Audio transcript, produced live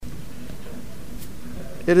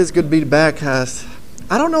It is good to be back. I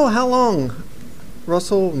don't know how long,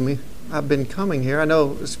 Russell, I've been coming here. I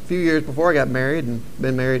know it was a few years before I got married, and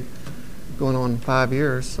been married going on 5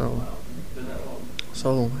 years. So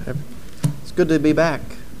it's good to be back.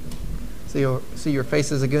 See your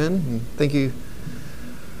faces again, and thank you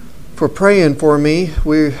for praying for me.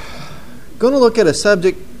 We're going to look at a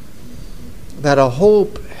subject that I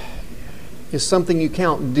hope is something you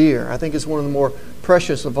count dear. I think it's one of the more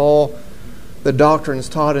precious of all the doctrines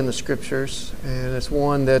taught in the Scriptures, and it's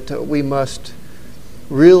one that we must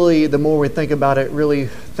really, the more we think about it, really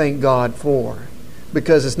thank God for.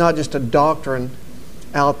 Because it's not just a doctrine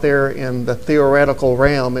out there in the theoretical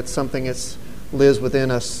realm, it's something that lives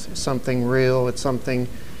within us, it's something real, it's something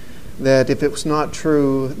that if it was not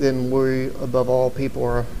true, then we, above all people,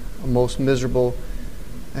 are most miserable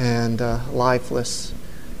and lifeless.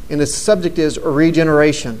 And the subject is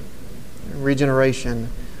regeneration. Regeneration.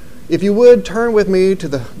 If you would, turn with me to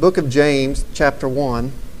the book of James, chapter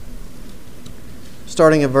 1,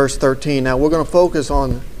 starting at verse 13. Now, we're going to focus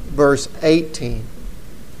on verse 18.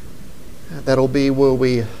 That'll be where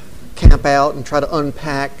we camp out and try to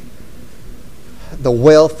unpack the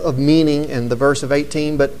wealth of meaning in the verse of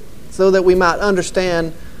 18. But so that we might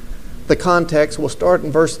understand the context, we'll start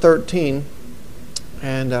in verse 13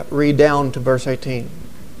 and read down to verse 18.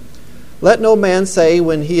 Let no man say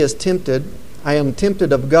when he is tempted, I am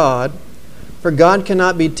tempted of God, for God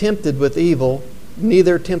cannot be tempted with evil,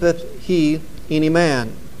 neither tempteth he any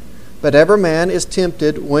man. But every man is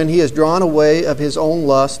tempted when he is drawn away of his own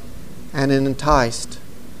lust and enticed.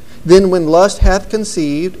 Then when lust hath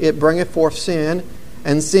conceived, it bringeth forth sin,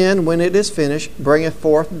 and sin, when it is finished, bringeth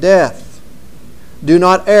forth death. Do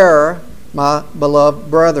not err, my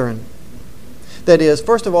beloved brethren. That is,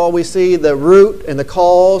 first of all, we see the root and the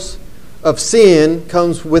cause of sin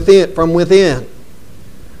comes from within.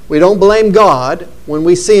 We don't blame God when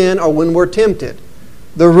we sin or when we're tempted.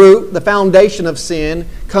 The root, the foundation of sin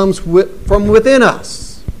comes from within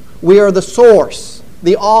us. We are the source,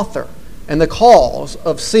 the author, and the cause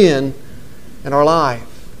of sin in our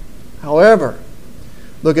life. However,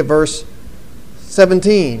 look at verse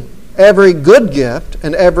 17. Every good gift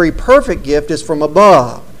and every perfect gift is from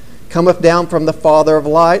above, cometh down from the Father of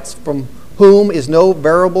lights, from whom is no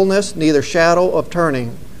variableness, neither shadow of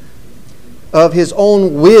turning. Of his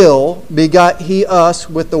own will begot he us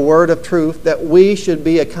with the word of truth, that we should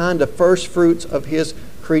be a kind of first fruits of his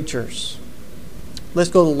creatures. Let's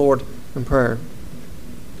go to the Lord in prayer.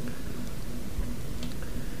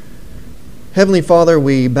 Heavenly Father,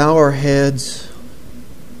 we bow our heads,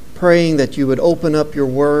 praying that you would open up your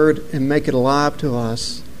word and make it alive to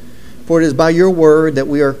us. For it is by your word that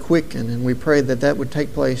we are quickened, and we pray that that would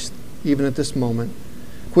take place even at this moment,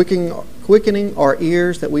 quickening our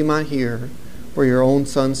ears that we might hear for your own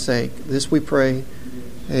Son's sake. This we pray.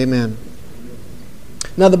 Amen.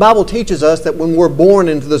 Now the Bible teaches us that when we're born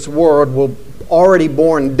into this world, we're already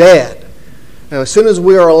born dead. Now as soon as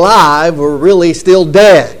we are alive, we're really still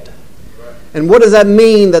dead. And what does that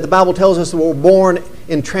mean that the Bible tells us that we're born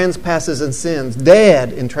in trespasses and sins?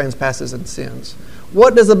 Dead in trespasses and sins.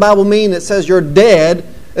 What does the Bible mean that says you're dead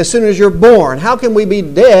as soon as you're born? How can we be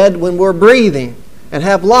dead when we're breathing and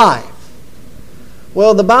have life?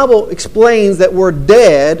 Well, the Bible explains that we're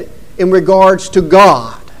dead in regards to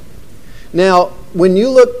God. Now, when you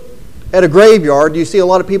look at a graveyard, you see a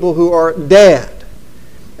lot of people who are dead.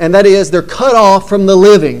 And that is, they're cut off from the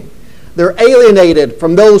living. They're alienated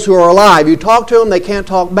from those who are alive. You talk to them, they can't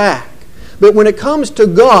talk back. But when it comes to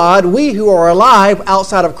God, we who are alive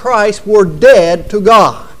outside of Christ, we're dead to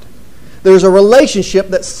God. There's a relationship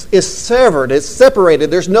that is severed, it's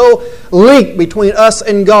separated. There's no link between us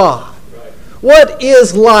and God. Right. What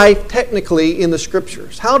is life technically in the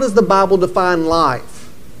Scriptures? How does the Bible define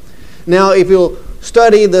life? Now, if you'll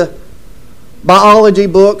study the biology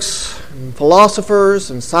books, and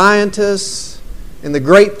philosophers and scientists, and the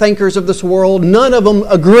great thinkers of this world, none of them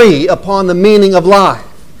agree upon the meaning of life.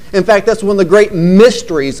 In fact, that's one of the great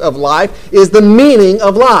mysteries of life, is the meaning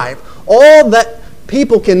of life. All that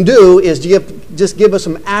people can do is just give us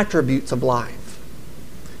some attributes of life.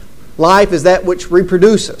 Life is that which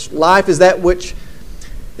reproduces. Life is that which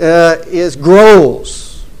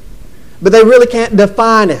grows. But they really can't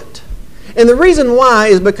define it. And the reason why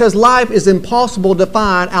is because life is impossible to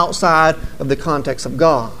define outside of the context of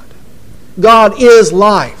God. God is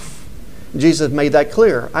life. Jesus made that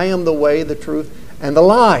clear. I am the way, the truth, and the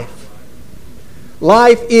life.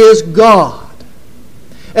 Life is God.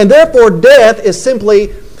 And therefore death is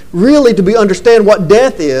simply, really to understand what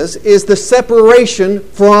death is the separation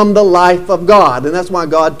from the life of God. And that's why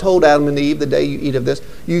God told Adam and Eve, the day you eat of this,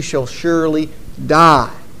 you shall surely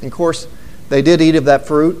die. And of course, they did eat of that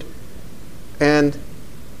fruit, and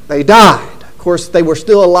they died. Of course, they were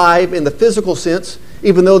still alive in the physical sense,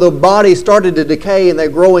 even though their body started to decay and they're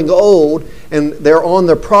growing old and they're on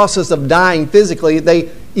the process of dying physically.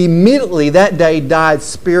 They immediately that day died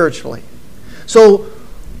spiritually. So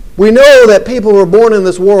we know that people who are born in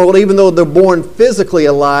this world, even though they're born physically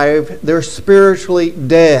alive, they're spiritually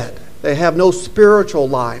dead. They have no spiritual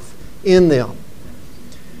life in them.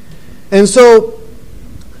 And so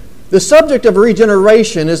the subject of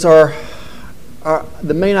regeneration is the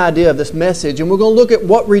main idea of this message, and we're going to look at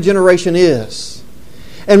what regeneration is.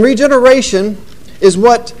 And regeneration is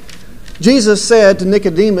what Jesus said to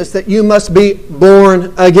Nicodemus, that you must be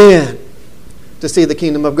born again to see the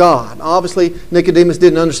kingdom of God. Obviously, Nicodemus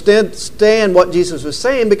didn't understand what Jesus was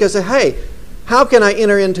saying, because, hey, how can I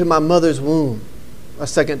enter into my mother's womb a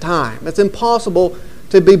second time? It's impossible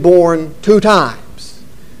to be born 2 times.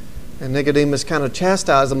 And Nicodemus kind of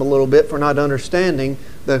chastised him a little bit for not understanding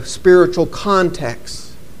the spiritual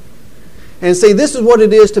context. And see, this is what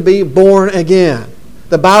it is to be born again.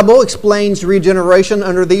 The Bible explains regeneration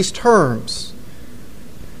under these terms: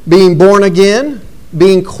 being born again,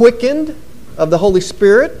 being quickened of the Holy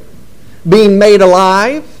Spirit, being made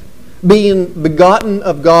alive, being begotten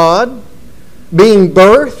of God, being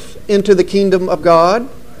birthed into the kingdom of God,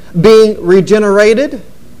 being regenerated,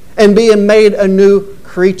 and being made a new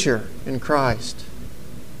creature in Christ.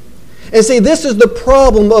 And see, this is the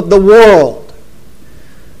problem of the world.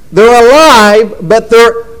 They're alive, but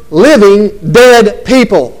they're living dead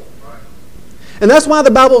people. And that's why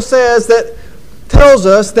the Bible tells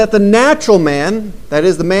us that the natural man, that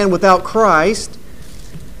is the man without Christ,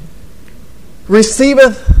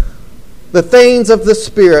 receiveth the things of the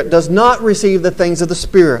Spirit, does not receive the things of the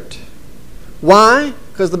Spirit. Why?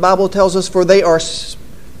 Because the Bible tells us, for they are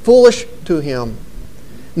foolish to him.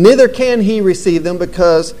 Neither can he receive them,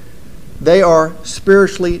 because they are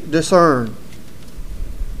spiritually discerned.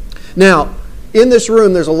 Now, in this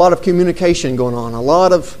room, there's a lot of communication going on, a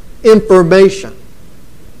lot of information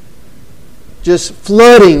just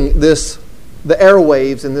flooding the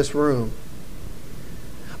airwaves in this room.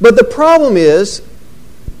 But the problem is,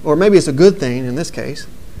 or maybe it's a good thing in this case,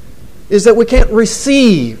 is that we can't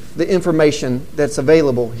receive the information that's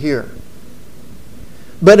available here.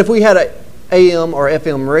 But if we had an AM or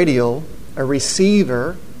FM radio, a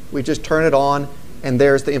receiver, we just turn it on and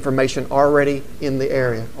there's the information already in the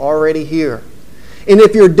area, already here. And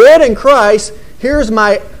if you're dead in Christ, here's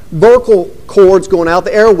my vocal cords going out,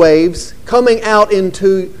 the airwaves coming out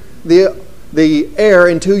into the air,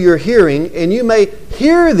 into your hearing, and you may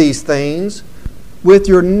hear these things with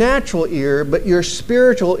your natural ear, but your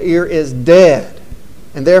spiritual ear is dead.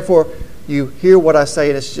 And therefore, you hear what I say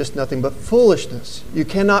and it's just nothing but foolishness. You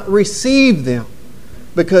cannot receive them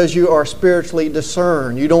because you are spiritually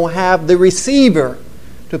discerned. You don't have the receiver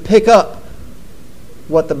to pick up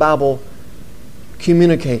what the Bible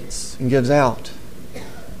communicates and gives out.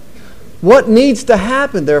 What needs to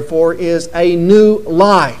happen, therefore, is a new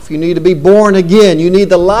life. You need to be born again. You need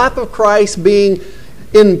the life of Christ being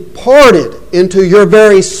imparted into your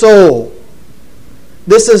very soul.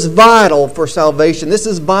 This is vital for salvation. This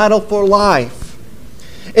is vital for life.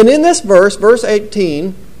 And in this verse, verse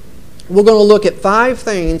 18, we're going to look at 5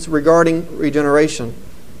 things regarding regeneration.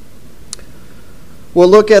 We'll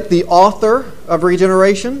look at the author of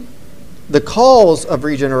regeneration, the cause of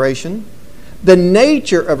regeneration, the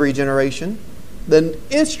nature of regeneration, the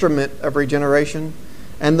instrument of regeneration,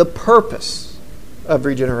 and the purpose of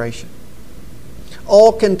regeneration.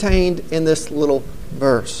 All contained in this little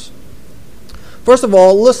verse. First of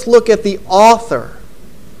all, let's look at the author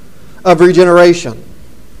of regeneration.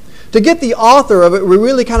 To get the author of it, we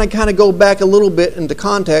really kind of go back a little bit into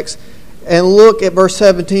context and look at verse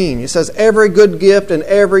 17. It says, "Every good gift and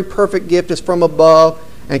every perfect gift is from above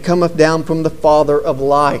and cometh down from the Father of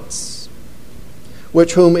lights,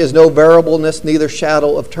 which whom is no variableness, neither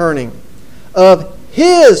shadow of turning. Of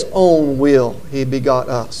His own will He begot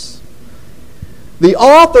us." The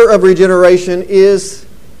author of regeneration is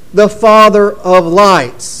the Father of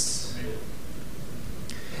lights.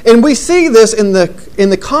 And we see this in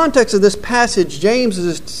the context of this passage. James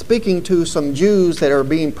is speaking to some Jews that are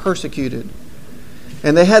being persecuted.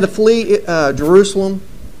 And they had to flee Jerusalem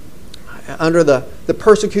under the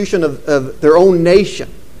persecution of their own nation.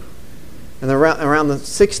 And around the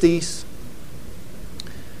 60s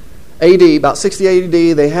AD, about 60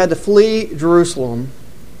 AD, they had to flee Jerusalem.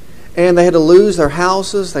 And they had to lose their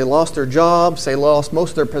houses, they lost their jobs, they lost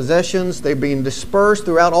most of their possessions. They're being dispersed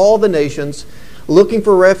throughout all the nations, looking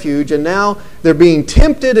for refuge. And now they're being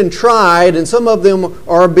tempted and tried, and some of them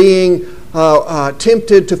are being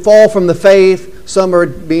tempted to fall from the faith. Some are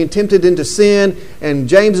being tempted into sin. And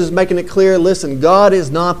James is making it clear, listen, God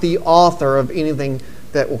is not the author of anything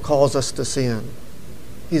that will cause us to sin.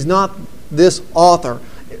 He's not this author.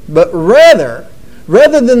 But rather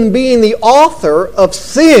than being the author of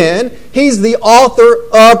sin, He's the author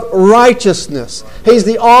of righteousness. He's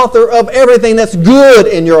the author of everything that's good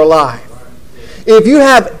in your life. If you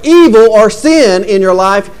have evil or sin in your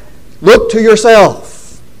life, look to yourself.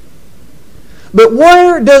 But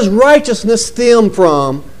where does righteousness stem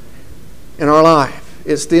from in our life?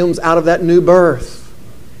 It stems out of that new birth.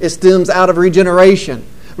 It stems out of regeneration.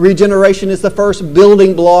 Regeneration is the first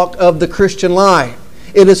building block of the Christian life.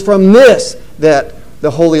 It is from this that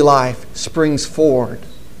the holy life springs forward.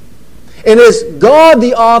 It is God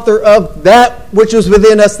the author of that which is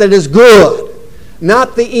within us that is good,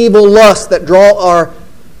 not the evil lusts that draw our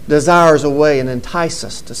desires away and entice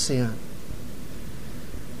us to sin.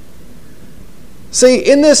 See,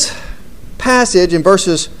 in this passage in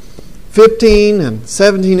verses 15 and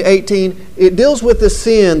 17 and 18, it deals with the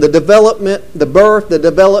sin, the development, the birth, the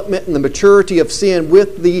development, and the maturity of sin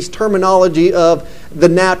with these terminology of the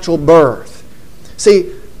natural birth.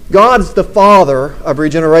 See, God's the Father of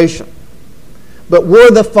regeneration, but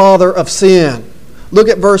we're the father of sin. Look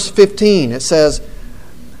at verse 15. It says,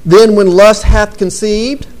 "Then when lust hath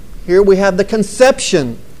conceived," here we have the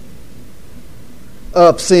conception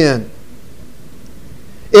of sin.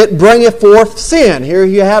 "It bringeth forth sin." Here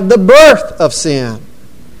you have the birth of sin.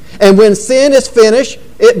 "And when sin is finished,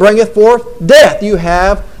 it bringeth forth death." You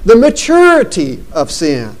have the maturity of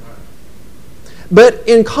sin. But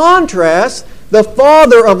in contrast, the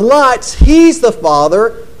Father of lights, He's the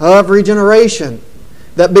Father of regeneration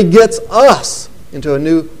that begets us into a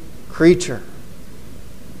new creature.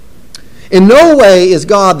 In no way is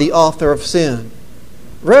God the author of sin.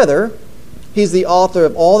 Rather, He's the author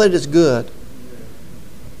of all that is good,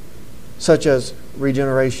 such as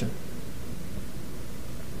regeneration.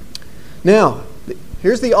 Now,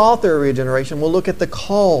 here's the author of regeneration. We'll look at the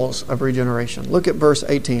cause of regeneration. Look at verse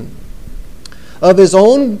 18. "Of His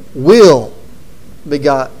own will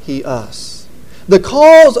begot He us." The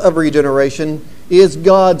cause of regeneration is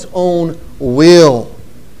God's own will.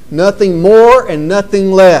 Nothing more and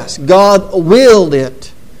nothing less. God willed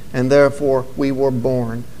it, and therefore we were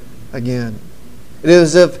born again. It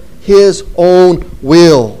is of His own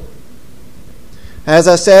will. As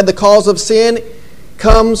I said, the cause of sin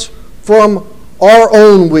comes from our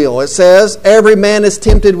own will. It says, "Every man is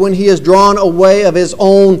tempted when he is drawn away of his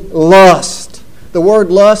own lust." The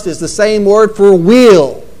word lust is the same word for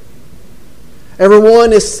will.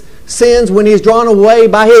 Everyone sins when he's drawn away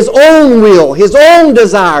by his own will, his own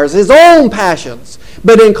desires, his own passions.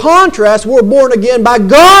 But in contrast, we're born again by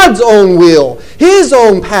God's own will, His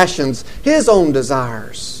own passions, His own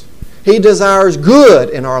desires. He desires good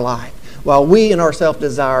in our life, while we in ourselves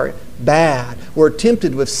desire bad. We're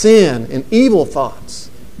tempted with sin and evil thoughts,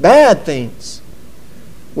 bad things.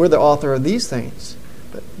 We're the author of these things.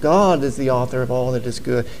 But God is the author of all that is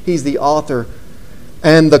good. He's the author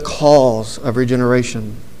and the cause of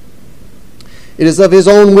regeneration. It is of His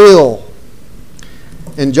own will.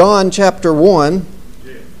 In John chapter 1,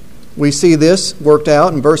 we see this worked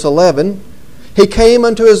out in verse 11. "He came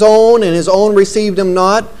unto His own, and His own received Him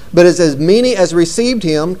not. But as many as received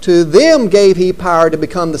Him, to them gave He power to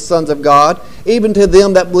become the sons of God, even to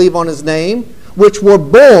them that believe on His name, which were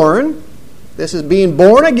born," this is being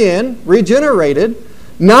born again, regenerated,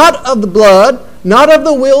 "not of the blood, not of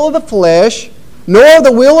the will of the flesh, nor of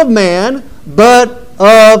the will of man, but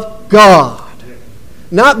of God."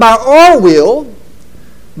 Not by our will,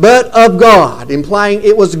 but of God, implying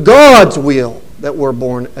it was God's will that we're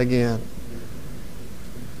born again.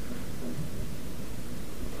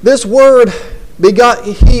 This word, begot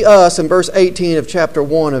He us, in verse 18 of chapter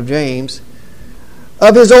 1 of James,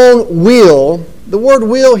 of His own will. The word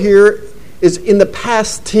will here is in the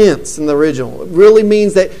past tense in the original. It really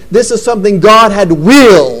means that this is something God had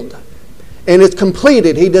willed, and it's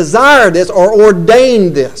completed. He desired this or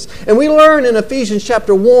ordained this. And we learn in Ephesians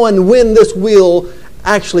chapter 1 when this will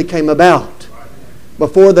actually came about.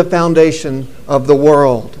 Before the foundation of the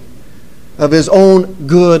world. Of His own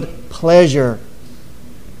good pleasure.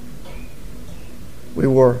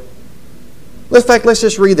 In fact, let's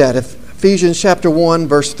just read that. Ephesians chapter 1,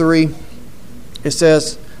 verse 3. It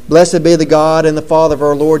says, "Blessed be the God and the Father of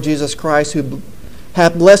our Lord Jesus Christ, who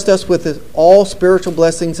hath blessed us with all spiritual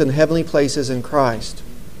blessings in heavenly places in Christ,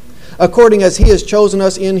 according as He has chosen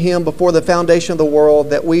us in Him before the foundation of the world,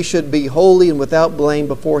 that we should be holy and without blame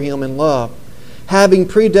before Him in love, having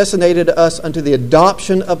predestinated us unto the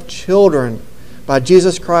adoption of children by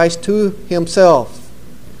Jesus Christ to Himself,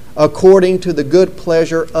 according to the good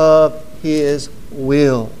pleasure of His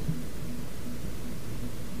will.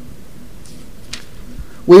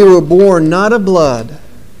 We were born not of blood,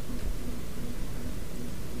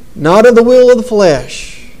 not of the will of the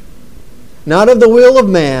flesh, not of the will of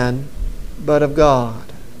man, but of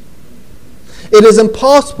God. It is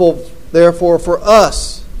impossible, therefore, for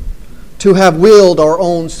us to have willed our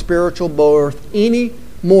own spiritual birth any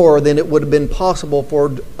more than it would have been possible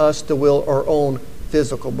for us to will our own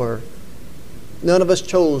physical birth. None of us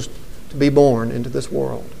chose to be born into this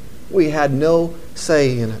world. We had no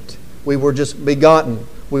say in it. We were just begotten.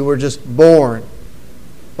 We were just born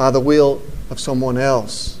by the will of someone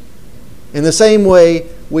else. In the same way,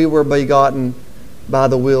 we were begotten by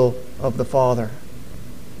the will of the Father.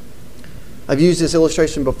 I've used this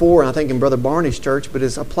illustration before, and I think in Brother Barney's church, but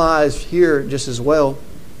it applies here just as well.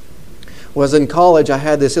 Was in college, I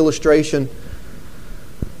had this illustration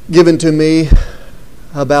given to me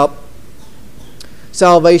about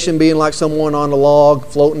salvation being like someone on a log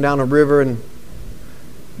floating down a river, and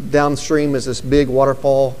downstream is this big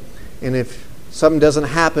waterfall. And if something doesn't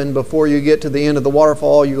happen before you get to the end of the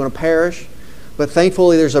waterfall, you're going to perish. But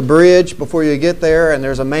thankfully, there's a bridge before you get there, and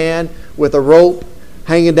there's a man with a rope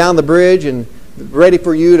hanging down the bridge and ready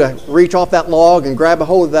for you to reach off that log and grab a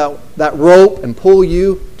hold of that rope and pull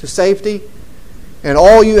you to safety. And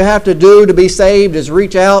all you have to do to be saved is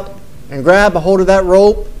reach out and grab a hold of that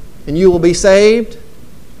rope, and you will be saved.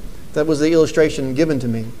 That was the illustration given to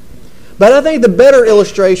me. But I think the better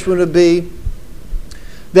illustration would be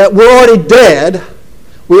that we're already dead.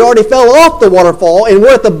 We already fell off the waterfall, and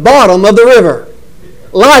we're at the bottom of the river,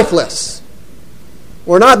 lifeless.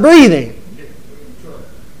 We're not breathing.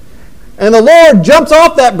 And the Lord jumps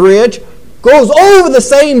off that bridge, goes over the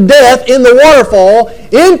same death in the waterfall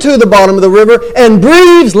into the bottom of the river, and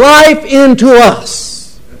breathes life into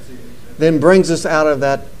us. Then brings us out of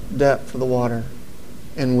that depth of the water,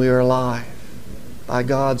 and we are alive by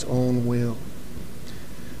God's own will.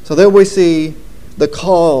 So there we see the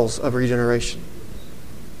cause of regeneration.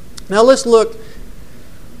 Now let's look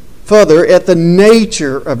further at the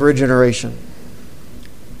nature of regeneration.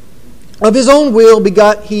 Of His own will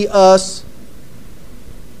begot He us.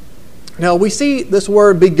 Now we see this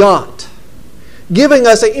word begot, giving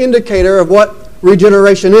us an indicator of what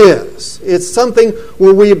regeneration is. It's something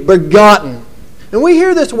where we've begotten. And we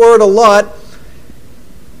hear this word a lot,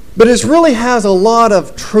 but it really has a lot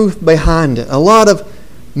of truth behind it, a lot of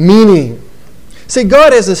meaning. See,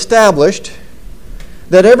 God has established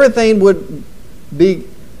that everything would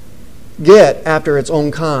beget after its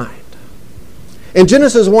own kind. In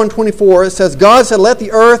Genesis 1:24, it says, God said, let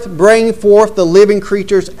the earth bring forth the living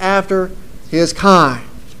creatures after his kind.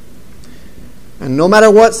 And no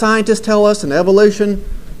matter what scientists tell us and evolution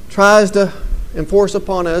tries to enforce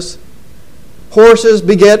upon us, horses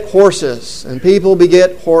beget horses, and people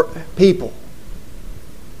beget people.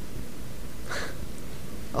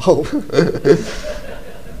 Oh,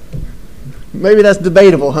 maybe that's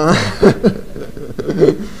debatable, huh?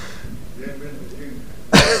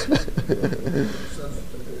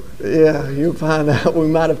 Yeah, you'll find out we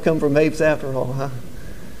might have come from apes after all, huh?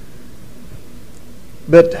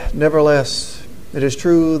 But nevertheless, it is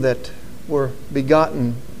true that we're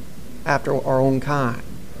begotten after our own kind.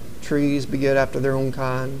 Trees beget after their own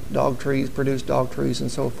kind. Dog trees produce dog trees,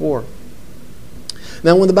 and so forth.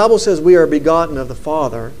 Now, when the Bible says we are begotten of the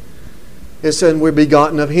Father, it's saying we're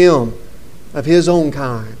begotten of Him, of His own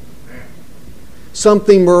kind.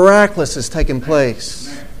 Something miraculous has taken place.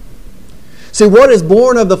 See, what is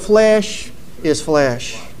born of the flesh is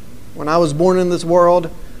flesh. When I was born in this world,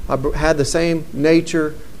 I had the same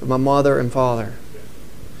nature of my mother and father.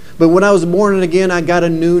 But when I was born again, I got a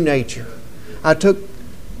new nature. I took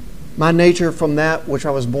my nature from that which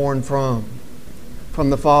I was born from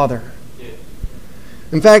the Father.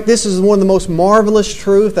 In fact, this is one of the most marvelous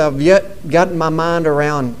truths I've yet gotten my mind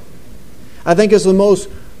around. I think it's the most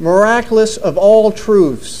miraculous of all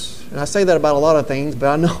truths. And I say that about a lot of things, but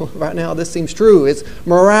I know right now this seems true. It's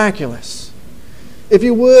miraculous. If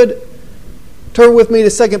you would, turn with me to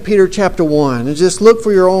 2 Peter chapter 1 and just look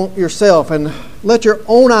for yourself and let your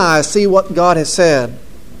own eyes see what God has said.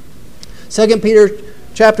 2 Peter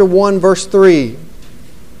chapter 1 verse 3.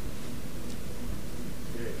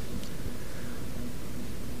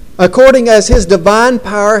 According as His divine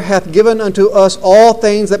power hath given unto us all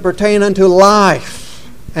things that pertain unto life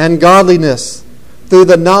and godliness, through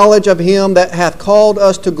the knowledge of Him that hath called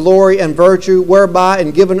us to glory and virtue, whereby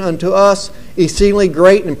and given unto us exceedingly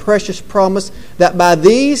great and precious promise, that by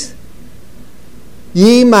these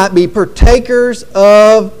ye might be partakers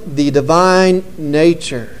of the divine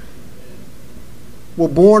nature. We're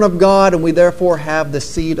born of God, and we therefore have the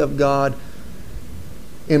seed of God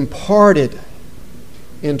imparted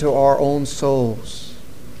into our own souls.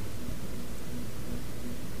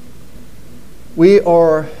 We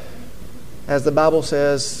are, as the Bible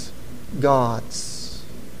says, gods.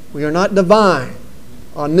 We are not divine,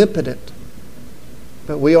 omnipotent,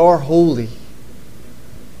 but we are holy.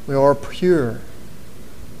 We are pure.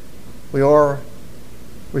 We have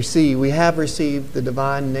received the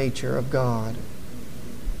divine nature of God.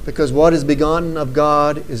 Because what is begotten of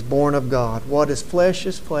God is born of God. What is flesh,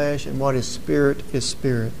 and what is spirit.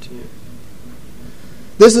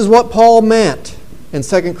 This is what Paul meant in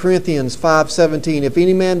 2 Corinthians 5:17. If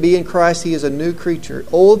any man be in Christ, he is a new creature.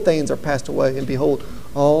 Old things are passed away, and behold,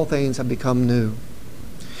 all things have become new.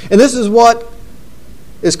 And this is what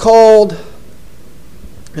is called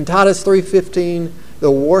in Titus 3:15 the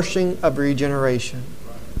washing of regeneration.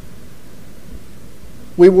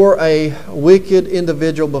 We were a wicked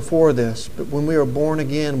individual before this, but when we were born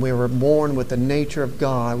again, we were born with the nature of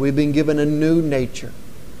God. We've been given a new nature,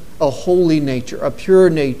 a holy nature, a pure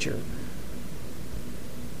nature.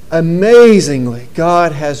 Amazingly,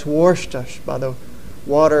 God has washed us by the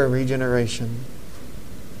water of regeneration.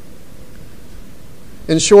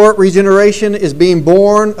 In short, regeneration is being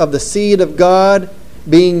born of the seed of God,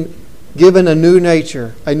 being given a new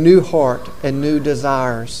nature, a new heart, and new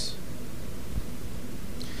desires.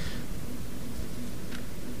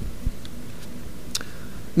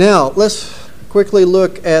 Now, let's quickly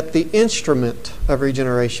look at the instrument of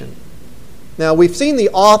regeneration. Now, we've seen the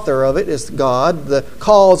author of it is God. The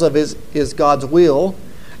cause of it is God's will.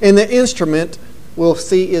 And the instrument we'll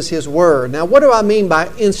see is His Word. Now, what do I mean by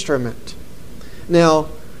instrument? Now,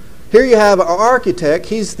 here you have an architect.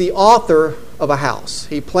 He's the author of a house.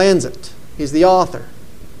 He plans it. He's the author.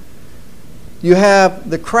 You have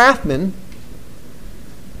the craftsman,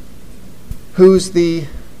 who's the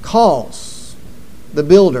cause, the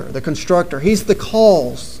builder, the constructor. He's the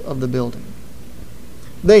cause of the building.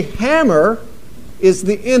 The hammer is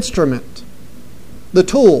the instrument, the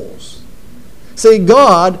tools. See,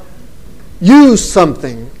 God used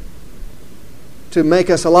something to make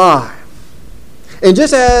us alive. And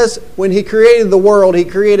just as when He created the world, He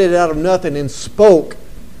created it out of nothing and spoke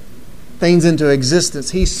things into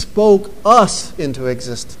existence, He spoke us into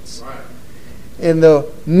existence. Right. And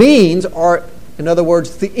the means are, in other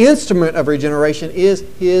words, the instrument of regeneration is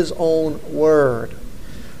His own Word.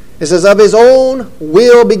 It says, of His own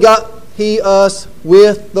will begot He us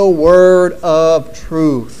with the word of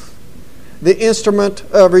truth. The instrument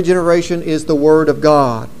of regeneration is the Word of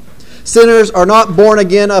God. Sinners are not born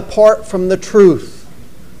again apart from the truth.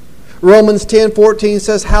 Romans 10:14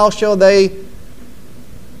 says, how shall they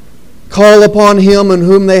call upon Him in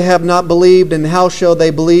whom they have not believed? And how shall they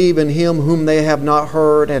believe in Him whom they have not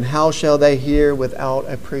heard? And how shall they hear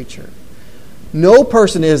without a preacher? No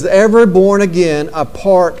person is ever born again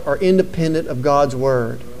apart or independent of God's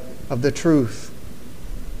Word, of the truth.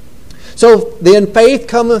 So then faith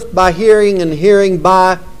cometh by hearing, and hearing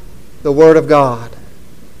by the Word of God.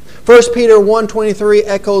 1 Peter 1:23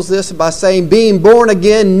 echoes this by saying, being born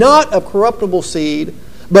again, not of corruptible seed,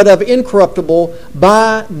 but of incorruptible,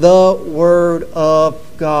 by the Word of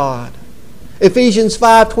God. Ephesians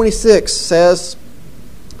 5:26 says,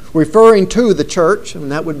 referring to the church,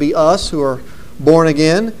 and that would be us who are born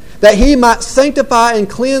again, that He might sanctify and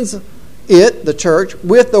cleanse it, the church,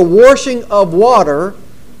 with the washing of water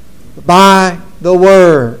by the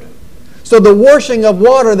Word. So the washing of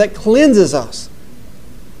water that cleanses us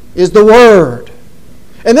is the Word.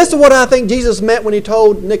 And this is what I think Jesus meant when He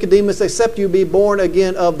told Nicodemus, except you be born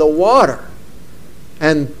again of the water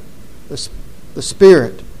and the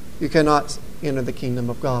Spirit, you cannot enter the kingdom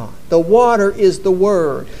of God. The water is the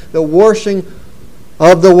Word, the washing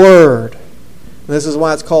of the Word. And this is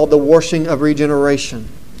why it's called the washing of regeneration.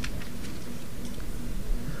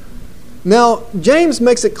 Now, James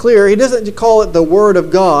makes it clear, he doesn't call it the Word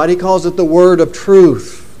of God, he calls it the Word of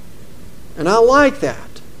truth. And I like that.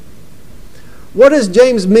 What does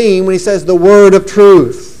James mean when he says the Word of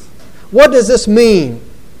truth? What does this mean?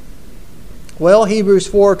 Well, Hebrews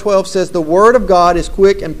 4:12 says, the Word of God is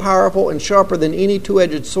quick and powerful and sharper than any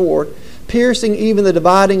two-edged sword, piercing even the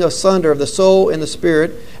dividing asunder of the soul and the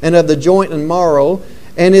spirit, and of the joint and marrow,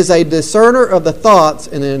 and is a discerner of the thoughts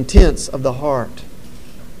and the intents of the heart.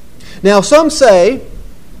 Now, some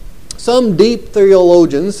deep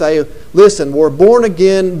theologians say, listen, we're born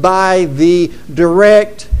again by the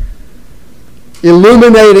direct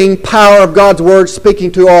illuminating power of God's Word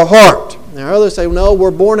speaking to our heart. Now others say, no, we're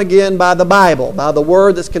born again by the Bible, by the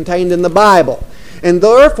Word that's contained in the Bible. And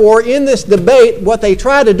therefore, in this debate, what they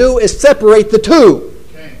try to do is separate the two.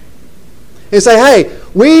 Okay. And say, hey,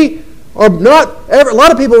 we or not. A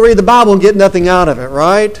lot of people read the Bible and get nothing out of it,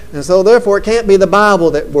 right? And so therefore it can't be the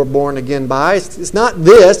Bible that we're born again by. It's not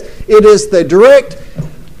this. It is the direct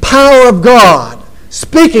power of God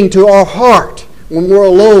speaking to our heart when we're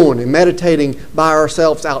alone and meditating by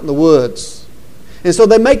ourselves out in the woods. And so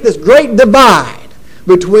they make this great divide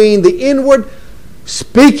between the inward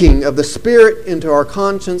speaking of the Spirit into our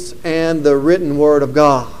conscience and the written Word of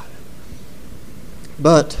God.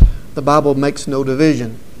 But the Bible makes no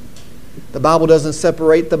division. The Bible doesn't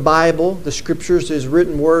separate the Bible, the Scriptures, His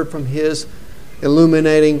written Word, from His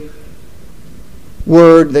illuminating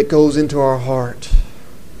Word that goes into our heart.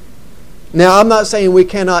 Now, I'm not saying we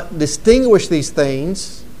cannot distinguish these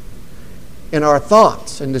things in our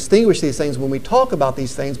thoughts and distinguish these things when we talk about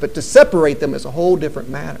these things, but to separate them is a whole different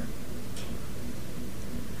matter.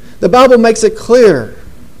 The Bible makes it clear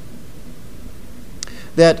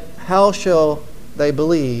that how shall they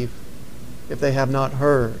believe if they have not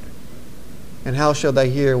heard? And how shall they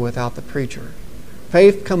hear without the preacher?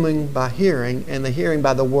 Faith coming by hearing, and the hearing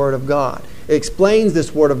by the Word of God. It explains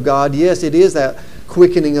this Word of God. Yes, it is that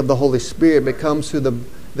quickening of the Holy Spirit, but comes through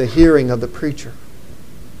the hearing of the preacher.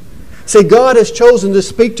 See, God has chosen to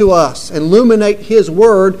speak to us and illuminate His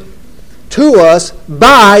Word to us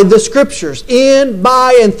by the Scriptures, in,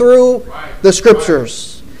 by, and through the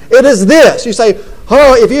Scriptures. It is this. You say,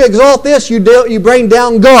 oh, if you exalt this, you bring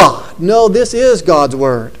down God. No, this is God's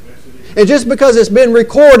Word. And just because it's been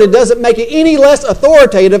recorded doesn't make it any less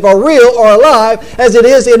authoritative or real or alive as it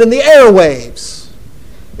is in the airwaves.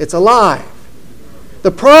 It's alive.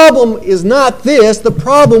 The problem is not this. The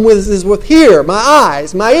problem is with here, my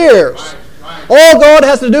eyes, my ears. All God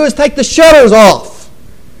has to do is take the shutters off.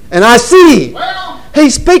 And I see. He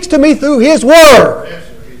speaks to me through His Word.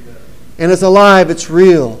 And it's alive, it's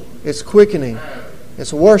real, it's quickening,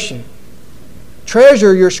 it's washing.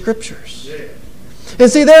 Treasure your Scriptures. And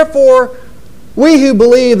see, therefore, we who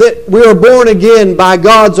believe that we are born again by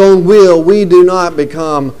God's own will, we do not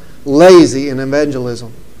become lazy in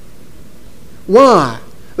evangelism. Why?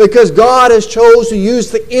 Because God has chosen to use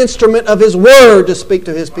the instrument of His Word to speak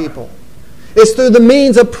to His people. It's through the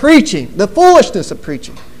means of preaching, the foolishness of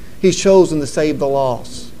preaching, He's chosen to save the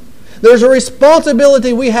lost. There's a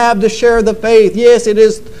responsibility we have to share the faith. Yes, it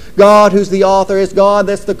is God who's the author. It's God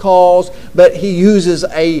that's the cause. But He uses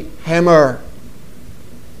a hammer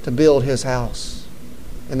to build His house.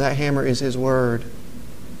 And that hammer is His Word.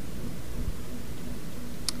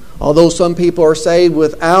 Although some people are saved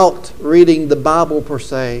without reading the Bible per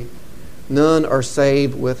se, none are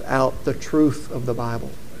saved without the truth of the Bible.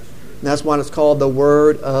 And that's why it's called the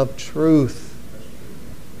Word of Truth.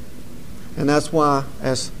 And that's why,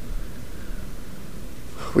 as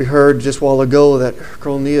we heard just a while ago, that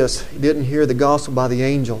Cornelius didn't hear the gospel by the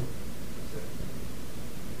angel.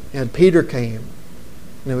 And Peter came.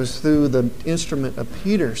 And it was through the instrument of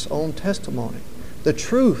Peter's own testimony. The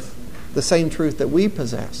truth, the same truth that we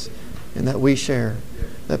possess and that we share,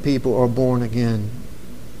 that people are born again.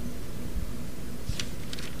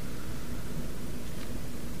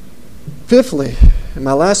 Fifthly, and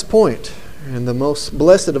my last point, and the most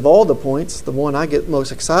blessed of all the points, the one I get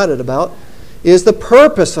most excited about, is the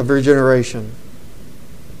purpose of regeneration.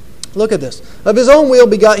 Look at this. Of His own will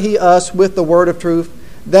begot He us with the word of truth,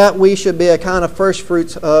 that we should be a kind of first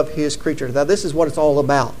fruits of His creatures. Now this is what it's all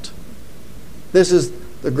about. This is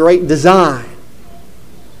the great design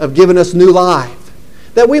of giving us new life.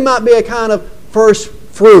 That we might be a kind of first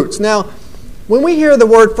fruits. Now, when we hear the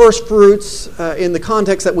word first fruits in the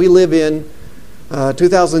context that we live in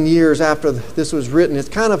 2,000 years after this was written,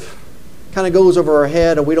 it kind of goes over our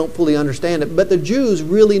head and we don't fully understand it. But the Jews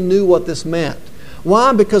really knew what this meant.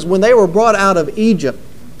 Why? Because when they were brought out of Egypt,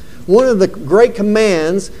 one of the great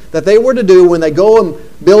commands that they were to do when they go and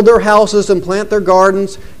build their houses and plant their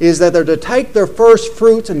gardens is that they're to take their first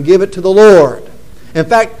fruits and give it to the Lord. In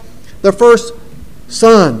fact, their first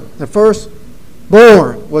son, the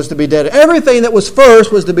firstborn, was to be dedicated. Everything that was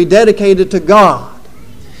first was to be dedicated to God.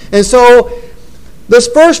 And so this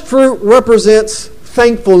first fruit represents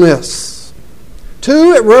thankfulness.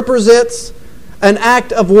 2, it represents an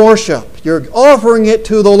act of worship. You're offering it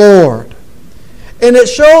to the Lord. And it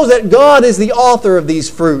shows that God is the author of these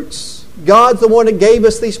fruits. God's the one that gave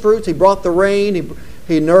us these fruits. He brought the rain.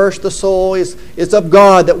 He nourished the soul. It's of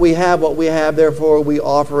God that we have what we have. Therefore, we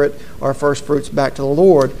offer it, our first fruits, back to the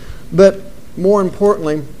Lord. But more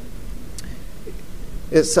importantly,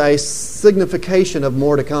 it's a signification of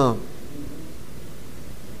more to come.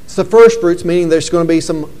 It's the first fruits, meaning there's going to be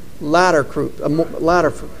some latter fruit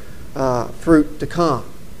to come.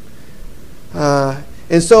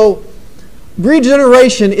 And so,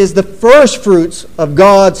 regeneration is the first fruits of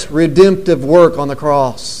God's redemptive work on the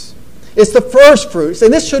cross. It's the first fruits.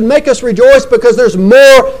 And this should make us rejoice because there's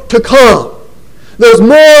more to come. There's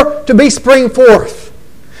more to be spring forth.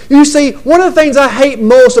 You see, one of the things I hate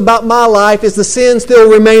most about my life is the sin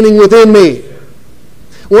still remaining within me.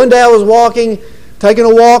 One day I was taking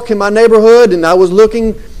a walk in my neighborhood, and I was looking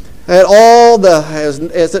at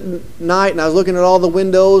it's at night, and I was looking at all the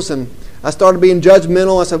windows, and I started being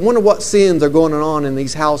judgmental. I said, wonder what sins are going on in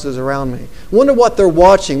these houses around me. Wonder what they're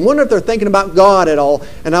watching. Wonder if they're thinking about God at all.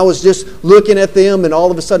 And I was just looking at them, and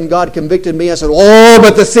all of a sudden God convicted me. I said, oh,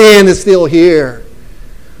 but the sin is still here.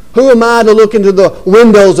 Who am I to look into the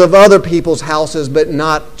windows of other people's houses but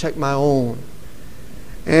not check my own?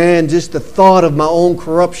 And just the thought of my own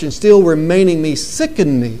corruption still remaining me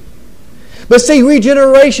sickened me. But see,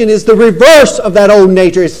 regeneration is the reverse of that old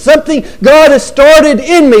nature. It's something God has started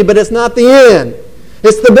in me, but it's not the end.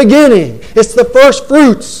 It's the beginning. It's the first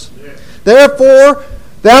fruits. Yes. Therefore,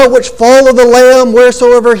 thou which follow the Lamb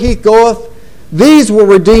wheresoever he goeth, these were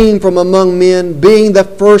redeemed from among men, being the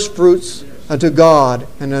first fruits unto God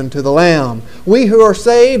and unto the Lamb. We who are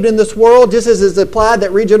saved in this world, just as is applied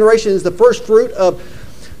that regeneration is the first fruit of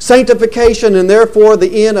sanctification and therefore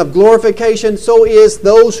the end of glorification, so is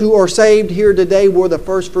those who are saved here today were the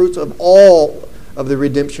first fruits of all of the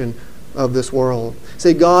redemption of this world.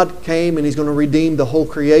 See, God came and He's going to redeem the whole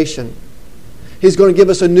creation. He's going to give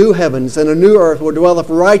us a new heavens and a new earth where dwelleth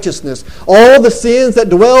righteousness. All the sins that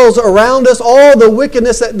dwells around us, all the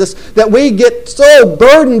wickedness that we get so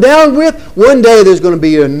burdened down with, one day there's going to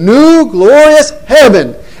be a new glorious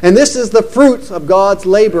heaven. And this is the fruit of God's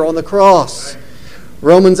labor on the cross.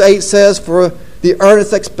 Romans 8 says, for the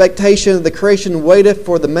earnest expectation of the creation waiteth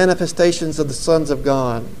for the manifestations of the sons of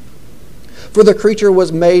God. For the creature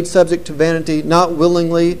was made subject to vanity, not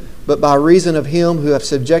willingly, but by reason of him who hath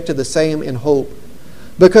subjected the same in hope.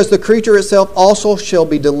 Because the creature itself also shall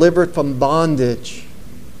be delivered from bondage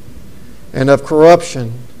and of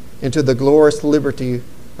corruption into the glorious liberty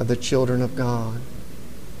of the children of God.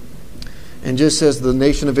 And just as the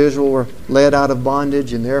nation of Israel were led out of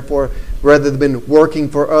bondage, and therefore, rather than working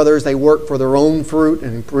for others, they worked for their own fruit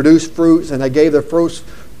and produced fruits, and they gave their first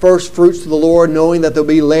fruits to the Lord, knowing that there'll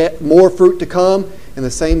be more fruit to come. In the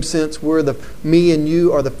same sense, me and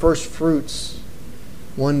you are the first fruits.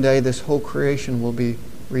 One day, this whole creation will be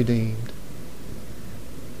redeemed.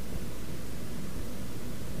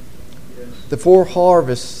 Yes. The full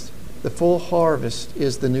harvest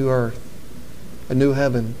is the new earth, a new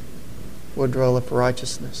heaven, where dwelleth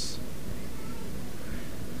righteousness.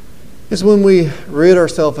 It's when we rid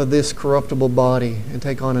ourselves of this corruptible body and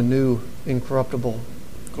take on a new, incorruptible,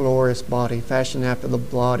 glorious body, fashioned after the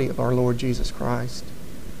body of our Lord Jesus Christ.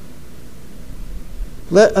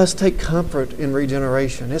 Let us take comfort in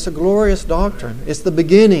regeneration. It's a glorious doctrine. It's the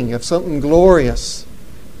beginning of something glorious.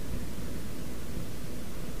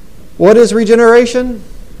 What is regeneration?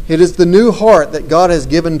 It is the new heart that God has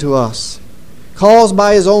given to us, caused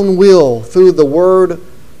by His own will through the word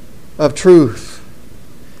of truth.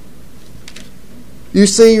 You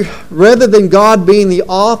see, rather than God being the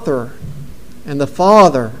author and the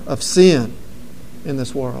father of sin in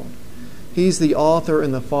this world, He's the author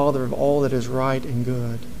and the father of all that is right and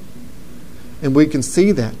good. And we can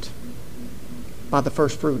see that by the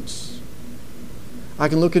first fruits. I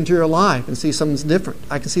can look into your life and see something's different.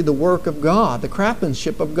 I can see the work of God, the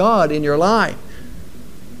craftsmanship of God in your life.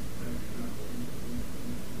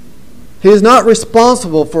 He is not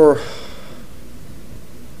responsible for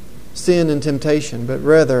sin and temptation, but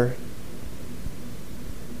rather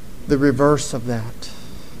the reverse of that.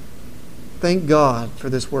 Thank God for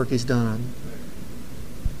this work He's done.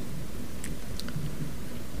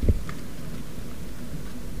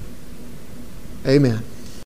 Amen.